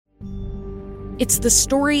It's the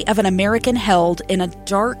story of an American held in a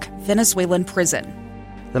dark Venezuelan prison.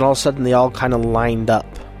 Then all of a sudden they all kind of lined up.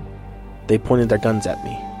 They pointed their guns at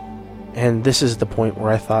me. And this is the point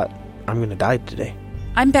where I thought, I'm going to die today.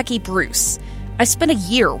 I'm Becky Bruce. I spent a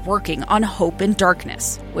year working on Hope in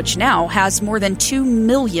Darkness, which now has more than 2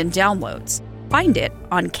 million downloads. Find it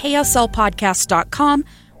on kslpodcast.com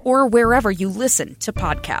or wherever you listen to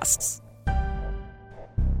podcasts.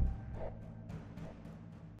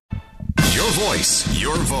 Your voice,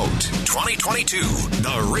 your vote. 2022,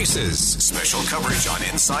 The Races. Special coverage on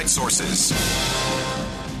Inside Sources.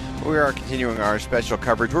 We are continuing our special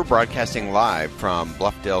coverage. We're broadcasting live from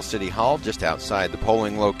Bluffdale City Hall, just outside the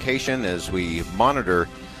polling location, as we monitor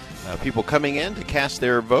people coming in to cast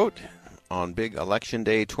their vote on Big Election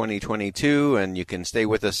Day 2022. And you can stay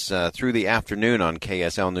with us through the afternoon on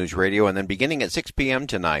KSL News Radio. And then beginning at 6 p.m.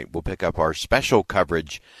 tonight, we'll pick up our special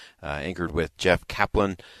coverage anchored with Jeff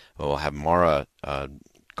Kaplan. We'll have Mara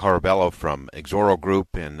Carabello from Exoro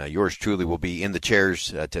Group, and yours truly will be in the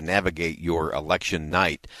chairs to navigate your election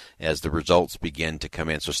night as the results begin to come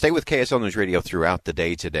in. So stay with KSL News Radio throughout the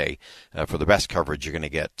day today for the best coverage you're going to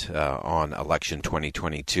get on election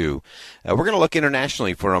 2022. We're going to look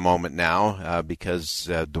internationally for a moment now because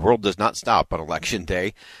the world does not stop on election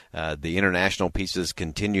day. The international pieces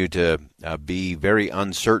continue to be very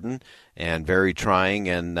uncertain and very trying,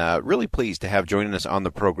 and really pleased to have joining us on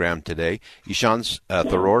the program today Ishan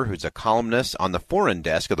Tharoor, who's a columnist on the foreign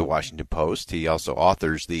desk of the Washington Post. He also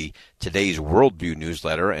authors the Today's Worldview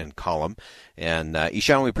newsletter and column. And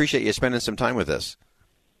Ishan, we appreciate you spending some time with us.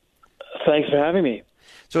 Thanks for having me.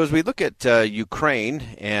 So as we look at Ukraine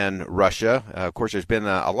and Russia, of course, there's been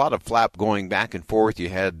a lot of flap going back and forth. You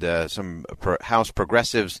had some House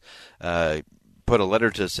progressives put a letter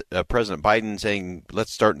to President Biden saying,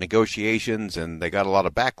 let's start negotiations, and they got a lot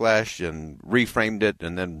of backlash and reframed it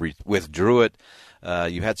and then withdrew it.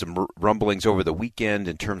 You had some rumblings over the weekend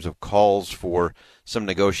in terms of calls for some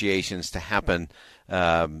negotiations to happen.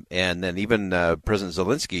 And then even President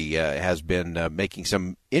Zelensky has been making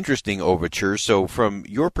some interesting overtures. So from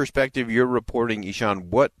your perspective, your reporting, Ishan,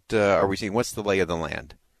 what are we seeing? What's the lay of the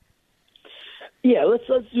land? Yeah, let's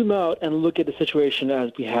zoom out and look at the situation as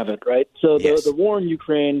we have it, right? So the war in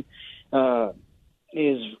Ukraine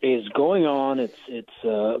is going on.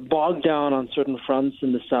 It's bogged down on certain fronts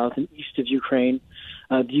in the south and east of Ukraine.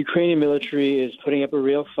 The Ukrainian military is putting up a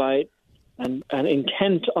real fight and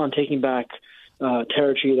intent on taking back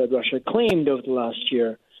territory that Russia claimed over the last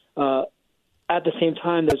year. At the same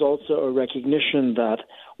time, there's also a recognition that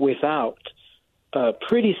without a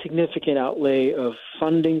pretty significant outlay of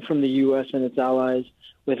funding from the U.S. and its allies,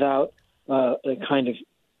 without a kind of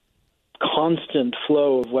constant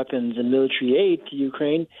flow of weapons and military aid to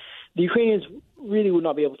Ukraine, the Ukrainians really would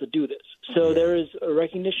not be able to do this. So there is a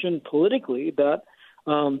recognition politically that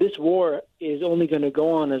this war is only going to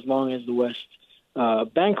go on as long as the West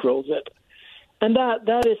bankrolls it. And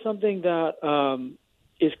that is something that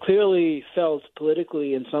is clearly felt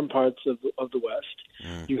politically in some parts of the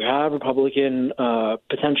West. You have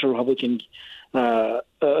potential Republican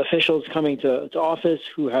officials coming to office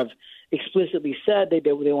who have explicitly said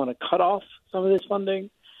they want to cut off some of this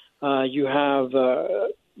funding. You have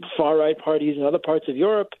far-right parties in other parts of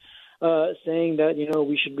Europe saying that,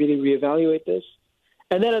 we should really reevaluate this.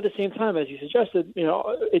 And then at the same time, as you suggested,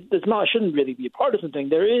 it shouldn't really be a partisan thing.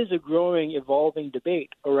 There is a growing, evolving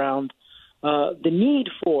debate around the need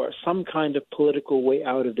for some kind of political way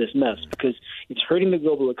out of this mess, because it's hurting the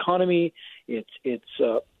global economy. It's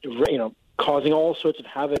causing all sorts of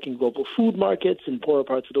havoc in global food markets in poorer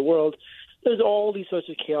parts of the world. There's all these sorts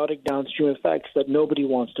of chaotic downstream effects that nobody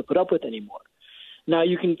wants to put up with anymore. Now,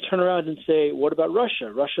 you can turn around and say, what about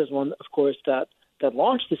Russia? Russia is one, of course, that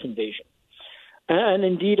launched this invasion. And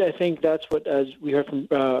indeed, I think that's what, as we heard from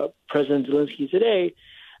President Zelensky today,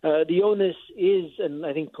 the onus is, and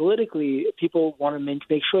I think politically, people want to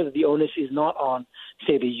make sure that the onus is not on,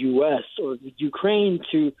 say, the U.S. or Ukraine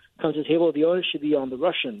to come to the table. The onus should be on the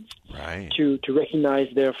Russians to recognize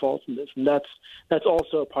their faults in this. And that's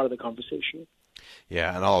also a part of the conversation.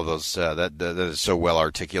 Yeah, and all of those, that is so well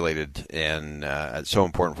articulated, and it's so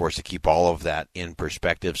important for us to keep all of that in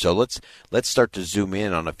perspective. So let's start to zoom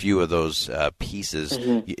in on a few of those pieces.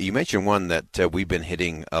 Mm-hmm. You mentioned one that we've been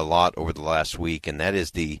hitting a lot over the last week, and that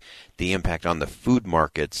is the impact on the food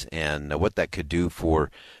markets and what that could do for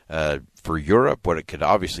Europe, what it could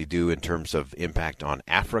obviously do in terms of impact on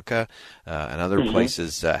Africa and other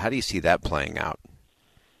places. How do you see that playing out?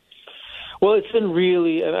 Well, it's been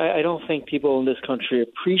really, and I don't think people in this country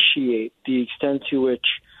appreciate the extent to which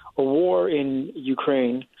a war in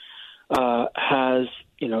Ukraine has,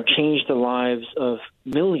 changed the lives of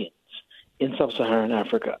millions in sub-Saharan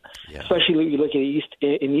Africa. Yeah. Especially if you look at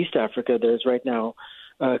East Africa, there's right now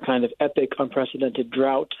a kind of epic, unprecedented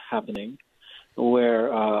drought happening,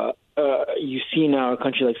 where you see now a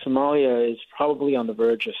country like Somalia is probably on the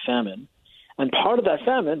verge of famine. And part of that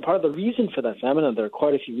famine, part of the reason for that famine, and there are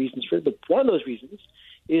quite a few reasons for it, but one of those reasons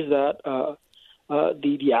is that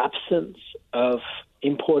the absence of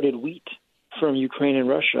imported wheat from Ukraine and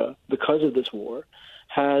Russia because of this war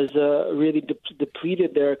has really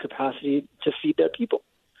depleted their capacity to feed their people.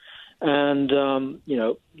 And,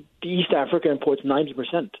 East Africa imports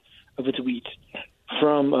 90% of its wheat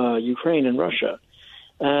from Ukraine and Russia.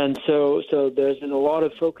 And so there's been a lot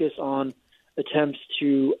of focus on attempts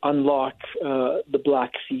to unlock the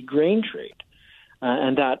Black Sea grain trade.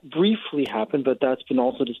 And that briefly happened, but that's been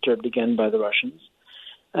also disturbed again by the Russians.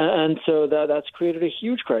 And so that's created a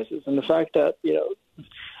huge crisis. And the fact that,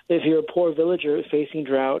 if you're a poor villager facing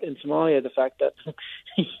drought in Somalia, the fact that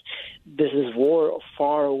this is war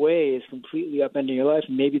far away is completely upending your life.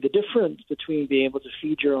 And maybe the difference between being able to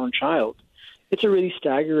feed your own child, it's a really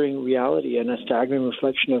staggering reality and a staggering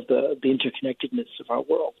reflection of the interconnectedness of our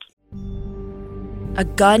world. A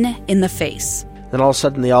gun in the face. Then all of a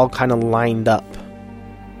sudden they all kind of lined up.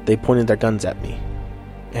 They pointed their guns at me.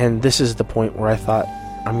 And this is the point where I thought,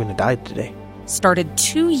 I'm going to die today. Started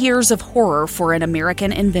 2 years of horror for an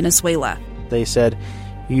American in Venezuela. They said,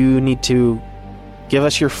 you need to give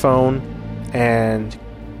us your phone and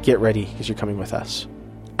get ready because you're coming with us.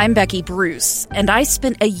 I'm Becky Bruce, and I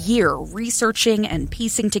spent a year researching and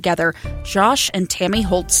piecing together Josh and Tammy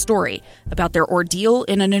Holt's story about their ordeal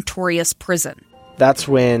in a notorious prison. That's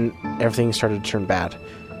when everything started to turn bad.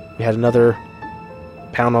 We had another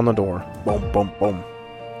pound on the door. Boom, boom, boom.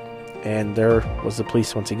 And there was the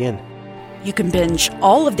police once again. You can binge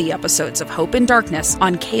all of the episodes of Hope in Darkness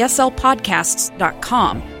on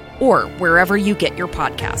KSLPodcasts.com or wherever you get your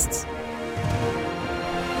podcasts.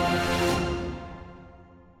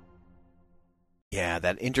 Yeah,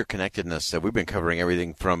 that interconnectedness. We've been covering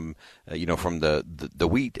everything from, from the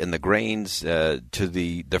wheat and the grains to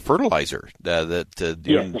the fertilizer.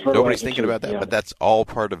 Nobody's thinking about that, but that's all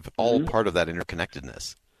part of that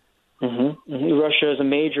interconnectedness. Mm-hmm. Russia is a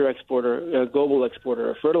major exporter, a global exporter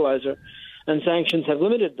of fertilizer, and sanctions have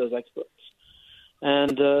limited those exports.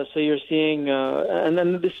 And so you're seeing, and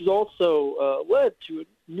then this has also led to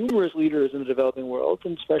numerous leaders in the developing world,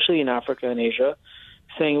 and especially in Africa and Asia,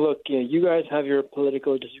 saying, look, you guys have your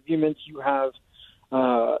political disagreements, you have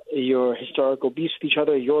your historical beefs with each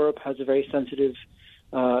other. Europe has a very sensitive,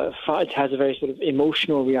 has a very sort of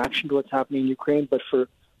emotional reaction to what's happening in Ukraine, but for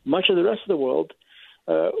much of the rest of the world,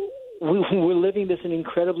 we're living this in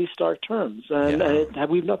incredibly stark terms, and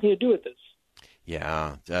we have nothing to do with this.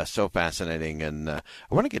 Yeah, so fascinating, and I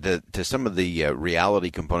want to get to some of the reality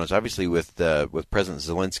components. Obviously, with President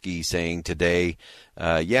Zelensky saying today,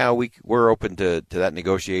 we're open to that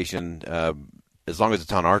negotiation as long as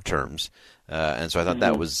it's on our terms, and so I thought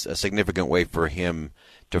that was a significant way for him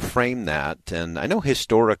to frame that. And I know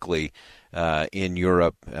historically in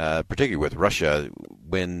Europe, particularly with Russia,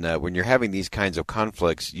 when you're having these kinds of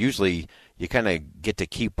conflicts, usually you kind of get to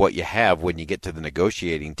keep what you have when you get to the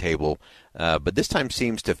negotiating table. But this time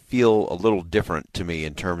seems to feel a little different to me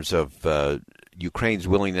in terms of Ukraine's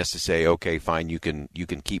willingness to say, okay, fine, you can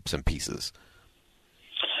keep some pieces.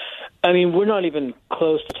 I mean, we're not even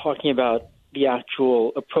close to talking about the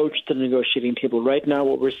actual approach to the negotiating table. Right now,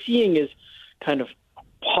 what we're seeing is kind of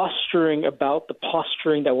posturing about the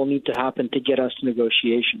posturing that will need to happen to get us to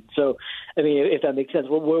negotiation. So, I mean, if that makes sense,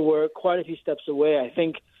 we're quite a few steps away. I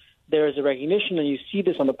think there is a recognition, and you see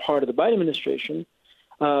this on the part of the Biden administration,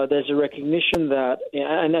 there's a recognition that,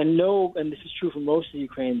 and I know, and this is true for most of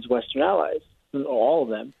Ukraine's Western allies, and all of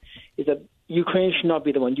them, is that Ukraine should not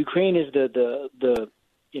be the one. Ukraine is the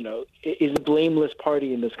is a blameless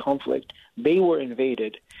party in this conflict. They were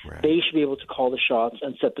invaded. Right. They should be able to call the shots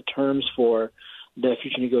and set the terms for the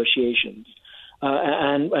future negotiations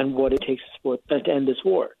and what it takes to end this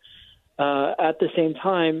war. At the same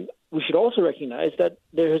time, we should also recognize that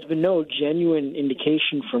there has been no genuine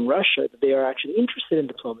indication from Russia that they are actually interested in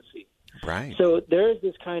diplomacy. Right. So there is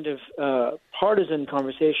this kind of partisan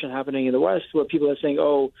conversation happening in the West where people are saying,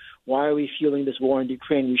 oh, why are we fueling this war in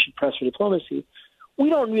Ukraine? We should press for diplomacy. We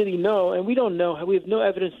don't really know, and we have no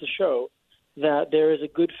evidence to show that there is a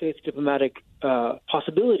good faith diplomatic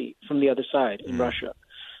possibility from the other side in Russia.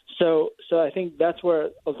 So I think that's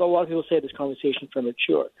where a lot of people say this conversation is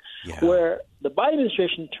premature. Yeah. Where the Biden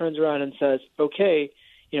administration turns around and says, okay,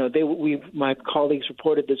 my colleagues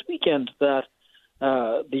reported this weekend that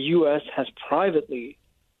the U.S. has privately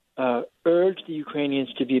urged the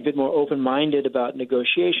Ukrainians to be a bit more open-minded about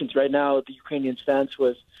negotiations. Right now, the Ukrainian stance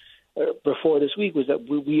was before this week was that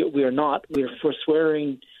we're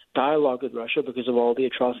forswearing dialogue with Russia because of all the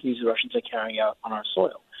atrocities the Russians are carrying out on our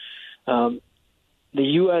soil. The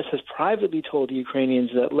U.S. has privately told the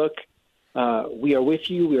Ukrainians that, look, we are with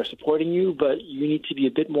you, we are supporting you, but you need to be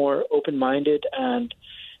a bit more open-minded and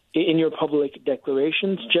in your public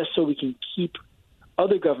declarations, just so we can keep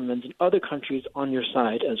other governments and other countries on your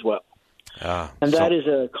side as well. And that is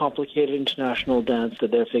a complicated international dance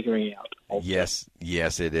that they're figuring out. Also.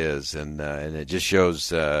 Yes, it is, and it just shows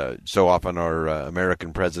so often our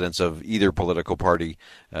American presidents of either political party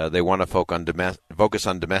they want to focus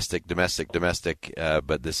on domestic,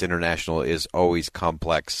 but this international is always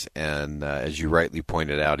complex, and as you rightly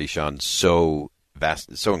pointed out, Ishan, so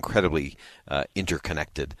vast, so incredibly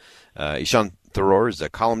interconnected. Ishan Tharoor is a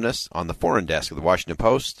columnist on the foreign desk of the Washington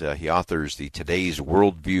Post. He authors the Today's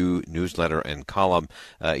Worldview newsletter and column.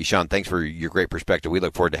 Ishan, thanks for your great perspective. We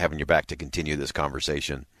look forward to having you back to continue this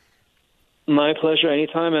conversation. My pleasure,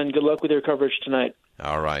 anytime, and good luck with your coverage tonight.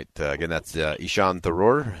 All right. Again, that's Ishan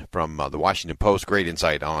Tharoor from the Washington Post. Great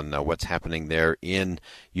insight on what's happening there in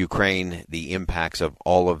Ukraine, the impacts of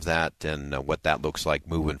all of that, and what that looks like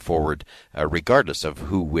moving forward, regardless of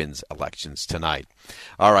who wins elections tonight.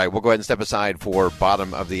 All right, we'll go ahead and step aside for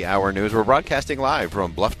bottom of the hour news. We're broadcasting live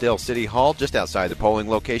from Bluffdale City Hall, just outside the polling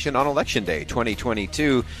location on Election Day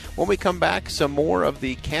 2022. When we come back, some more of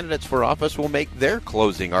the candidates for office will make their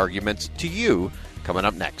closing arguments to you. Coming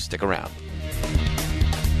up next. Stick around.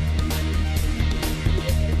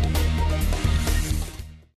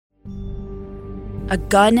 A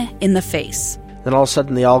gun in the face. Then all of a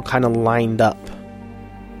sudden, they all kind of lined up.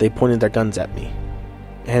 They pointed their guns at me.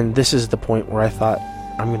 And this is the point where I thought,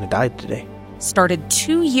 I'm going to die today. Started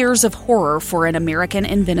 2 years of horror for an American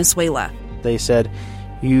in Venezuela. They said,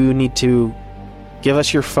 you need to give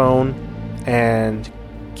us your phone and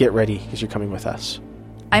get ready because you're coming with us.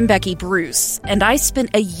 I'm Becky Bruce, and I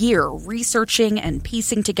spent a year researching and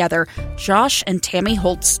piecing together Josh and Tammy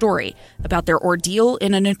Holt's story about their ordeal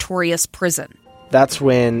in a notorious prison. That's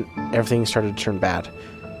when everything started to turn bad.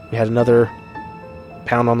 We had another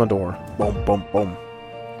pound on the door. Boom, boom, boom.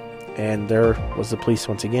 And there was the police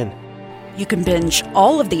once again. You can binge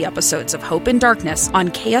all of the episodes of Hope and Darkness on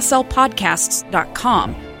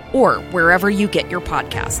KSLPodcasts.com or wherever you get your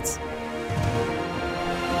podcasts.